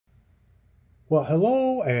Well,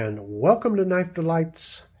 hello and welcome to Knife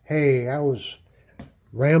Delights. Hey, I was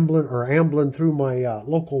ambling through my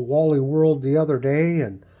local Wally World the other day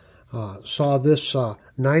and saw this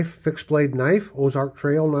knife, fixed blade knife, Ozark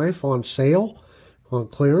trail knife on sale, on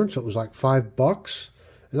clearance. It was like $5.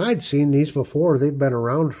 And I'd seen these before. They've been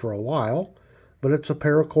around for a while, but it's a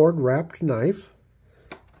paracord wrapped knife.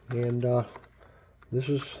 And this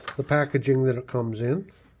is the packaging that it comes in.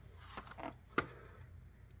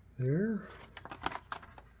 There.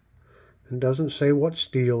 It doesn't say what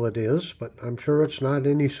steel it is, but I'm sure it's not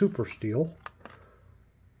any super steel.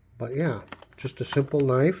 But yeah, just a simple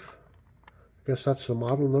knife. I guess that's the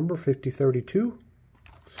model number, 5032.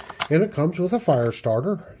 And it comes with a fire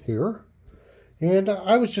starter here. And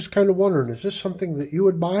I was just kind of wondering, is this something that you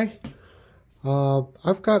would buy?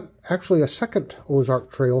 I've got actually a second Ozark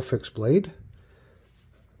Trail fixed blade.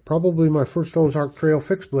 Probably my first Ozark Trail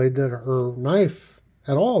fixed blade or knife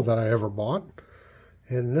at all that I ever bought.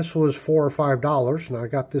 And this was $4 or $5, and I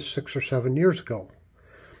got this 6 or 7 years ago.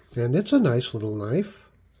 And it's a nice little knife.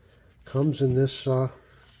 Comes in this,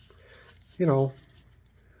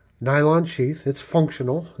 nylon sheath. It's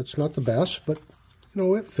functional. It's not the best, but,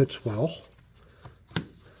 it fits well.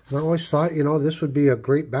 And I always thought, this would be a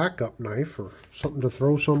great backup knife or something to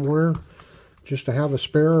throw somewhere just to have a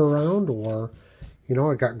spare around. Or, I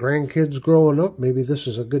got grandkids growing up. Maybe this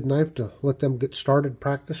is a good knife to let them get started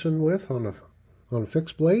practicing with on a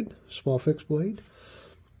fixed blade, small fixed blade.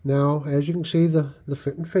 Now, as you can see, the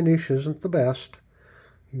fit and finish isn't the best.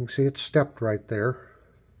 You can see it's stepped right there.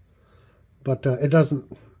 But it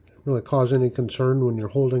doesn't really cause any concern when you're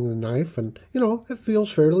holding the knife. And, it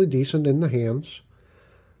feels fairly decent in the hands.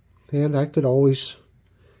 And I could always,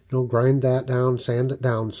 grind that down, sand it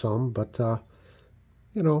down some. But,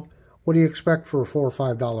 what do you expect for a $4 or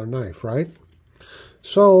 $5 knife, right?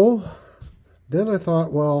 So, then I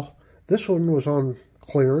thought, well, this one was on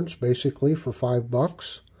clearance, basically, for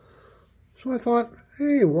 $5. So I thought,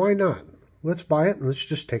 hey, why not? Let's buy it and let's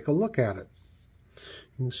just take a look at it.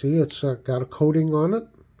 You can see it's got a coating on it.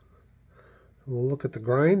 We'll look at the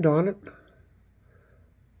grind on it.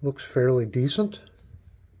 Looks fairly decent.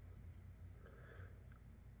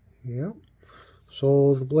 Yep.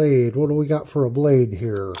 So the blade, what do we got for a blade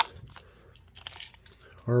here?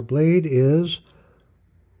 Our blade is...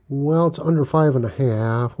 well, it's under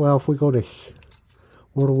 5.5. Well, if we go to,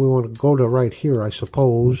 where do we want to go to? Right here, I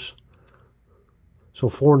suppose. So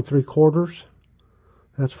 4 3/4.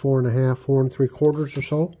 That's 4.5, 4 3/4 or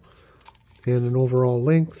so. And an overall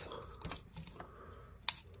length.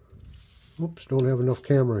 Oops, don't have enough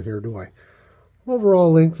camera here, do I?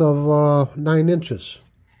 Overall length of 9 inches.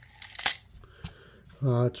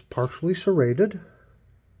 It's partially serrated.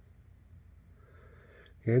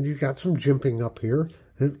 And you've got some jimping up here.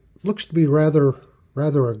 It looks to be rather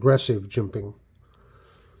aggressive jimping.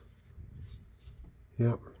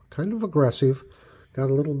 Yeah, kind of aggressive.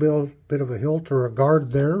 Got a little bit of a hilt or a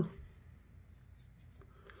guard there.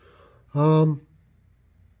 Holding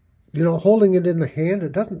it in the hand,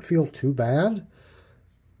 it doesn't feel too bad.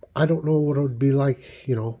 I don't know what it would be like,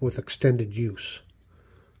 with extended use.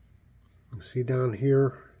 You see down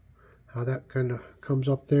here how that kind of comes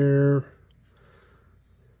up there.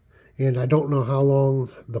 And I don't know how long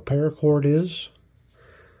the paracord is.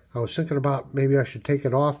 I was thinking about maybe I should take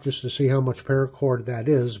it off just to see how much paracord that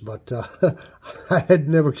is, but I'd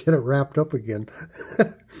never get it wrapped up again.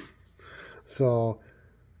 So,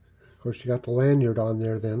 of course, you got the lanyard on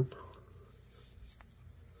there then.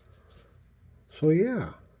 So,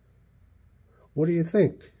 yeah. What do you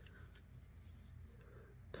think?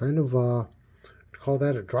 Kind of, call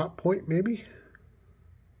that a drop point, maybe?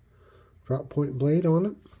 Drop point blade on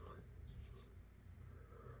it.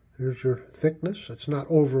 Here's your thickness. It's not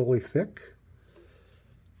overly thick.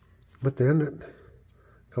 But then it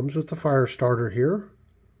comes with the fire starter here.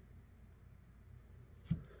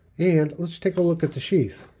 And let's take a look at the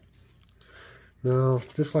sheath. Now,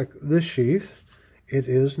 just like this sheath, it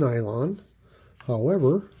is nylon.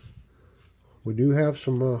 However, we do have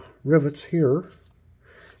some rivets here.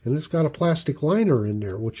 And it's got a plastic liner in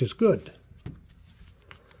there, which is good.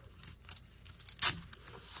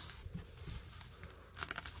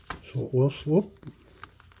 So it will slope.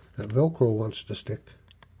 That Velcro wants to stick.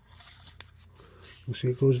 You see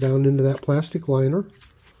it goes down into that plastic liner.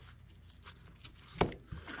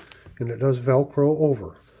 And it does Velcro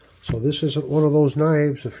over. So this isn't one of those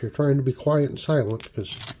knives if you're trying to be quiet and silent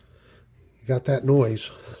because you got that noise.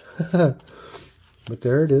 But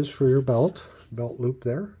there it is for your belt loop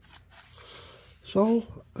there. So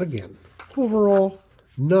again, overall,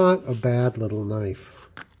 not a bad little knife.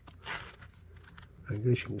 I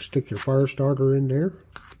guess you can stick your fire starter in there.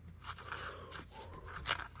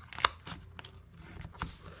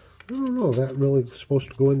 don't know if that really is supposed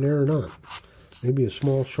to go in there or not. Maybe a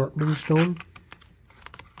small sharpening stone.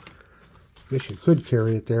 Guess you could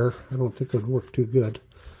carry it there. I don't think it would work too good.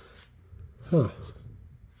 Huh.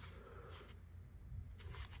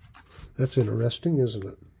 That's interesting, isn't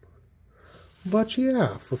it? But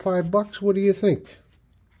yeah, for $5, what do you think?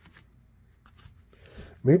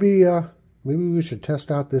 Maybe we should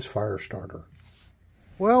test out this fire starter.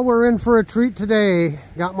 Well, we're in for a treat today.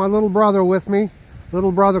 Got my little brother with me,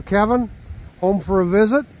 little brother Kevin, home for a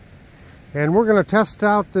visit. And we're going to test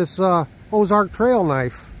out this Ozark trail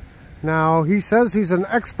knife. Now, he says he's an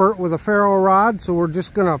expert with a ferro rod, so we're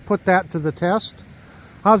just going to put that to the test.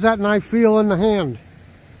 How's that knife feel in the hand?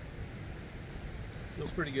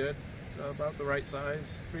 Feels pretty good. About the right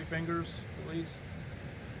size, 3 fingers at least.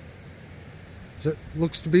 It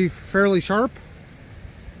looks to be fairly sharp.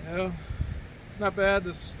 Yeah, it's not bad.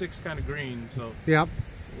 This stick's kind of green, so yep,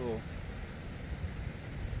 it's a little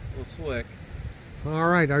slick. All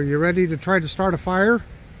right, are you ready to try to start a fire?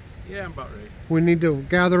 Yeah, I'm about ready. We need to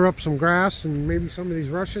gather up some grass and maybe some of these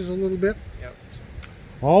rushes a little bit. Yep.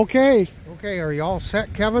 Okay, are you all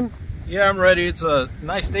set, Kevin? Yeah, I'm ready. It's a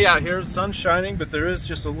nice day out here. The sun's shining, but there is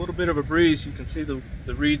just a little bit of a breeze. You can see the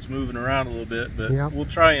reeds moving around a little bit, but yep. We'll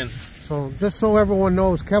try and... So, just so everyone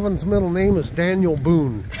knows, Kevin's middle name is Daniel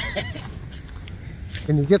Boone.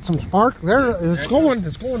 Can you get some spark? There, it's going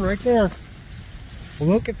right there.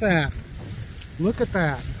 Look at that. Look at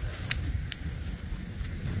that.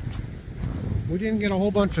 We didn't get a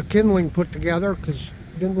whole bunch of kindling put together because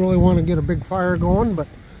we didn't really want to get a big fire going, but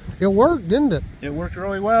it worked, didn't it? It worked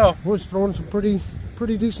really well. It was throwing some pretty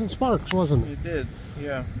decent sparks, wasn't it? It did,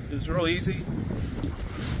 yeah. It was real easy.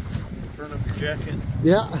 Turn up your jacket.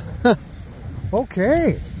 Yeah.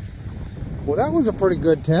 Okay. Well, that was a pretty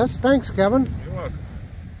good test. Thanks, Kevin. You're welcome.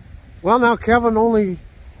 Well, now, Kevin, only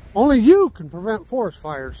you can prevent forest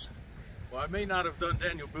fires. Well, I may not have done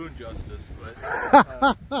Daniel Boone justice,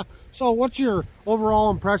 but... So, what's your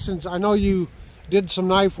overall impressions? I know you did some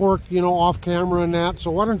knife work, off camera and that,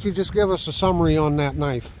 so why don't you just give us a summary on that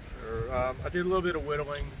knife? Sure. I did a little bit of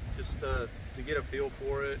whittling just to get a feel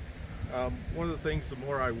for it. One of the things, the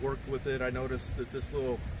more I worked with it, I noticed that there's a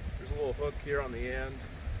little hook here on the end,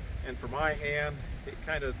 and for my hand, it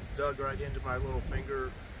kind of dug right into my little finger.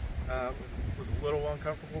 Was a little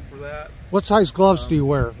uncomfortable for that. What size gloves do you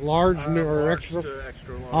wear? Large or large extra? To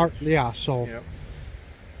extra large. Yeah, so yep.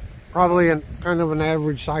 Probably kind of an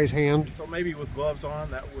average size hand. So maybe with gloves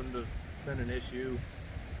on, that wouldn't have been an issue.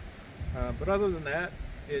 But other than that,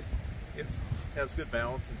 it has good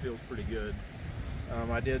balance and feels pretty good.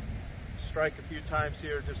 I did strike a few times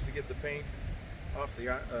here just to get the paint off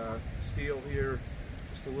the steel here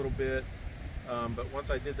just a little bit. But once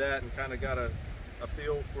I did that and kind of got a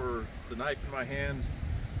feel for the knife in my hand,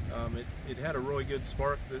 it had a really good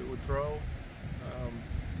spark that it would throw.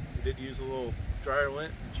 I did use a little dryer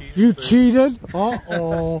lint. You cheated?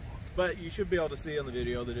 Uh-oh. But you should be able to see on the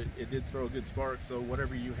video that it did throw a good spark, so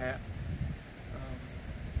whatever you have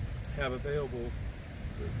available,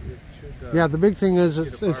 it should... yeah, the big thing is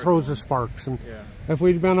it throws the sparks. And yeah. If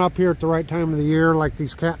we'd been up here at the right time of the year, like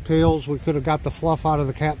these cattails, we could have got the fluff out of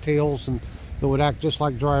the cattails, and it would act just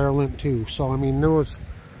like dryer lint too. So, I mean, there's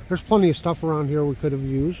plenty of stuff around here we could have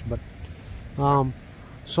used, but...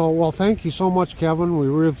 well, thank you so much, Kevin. We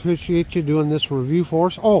really appreciate you doing this review for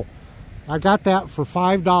us. Oh, I got that for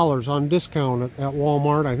 $5 on discount at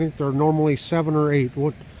Walmart. I think they're normally $7 or $8.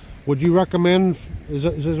 What would you recommend? Is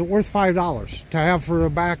it worth $5 to have for a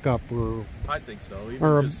backup? Or I think so.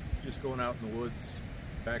 Even just going out in the woods,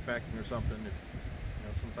 backpacking or something.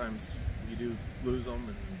 Sometimes you do lose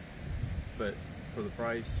them, but for the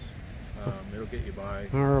price, it'll get you by.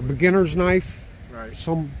 Or a beginner's knife. Right.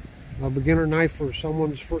 A beginner knife for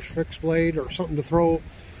someone's first fixed blade, or something to throw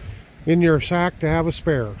in your sack to have a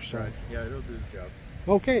spare. So. Right. Yeah, it'll do the job.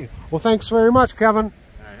 Okay. Well, thanks very much, Kevin.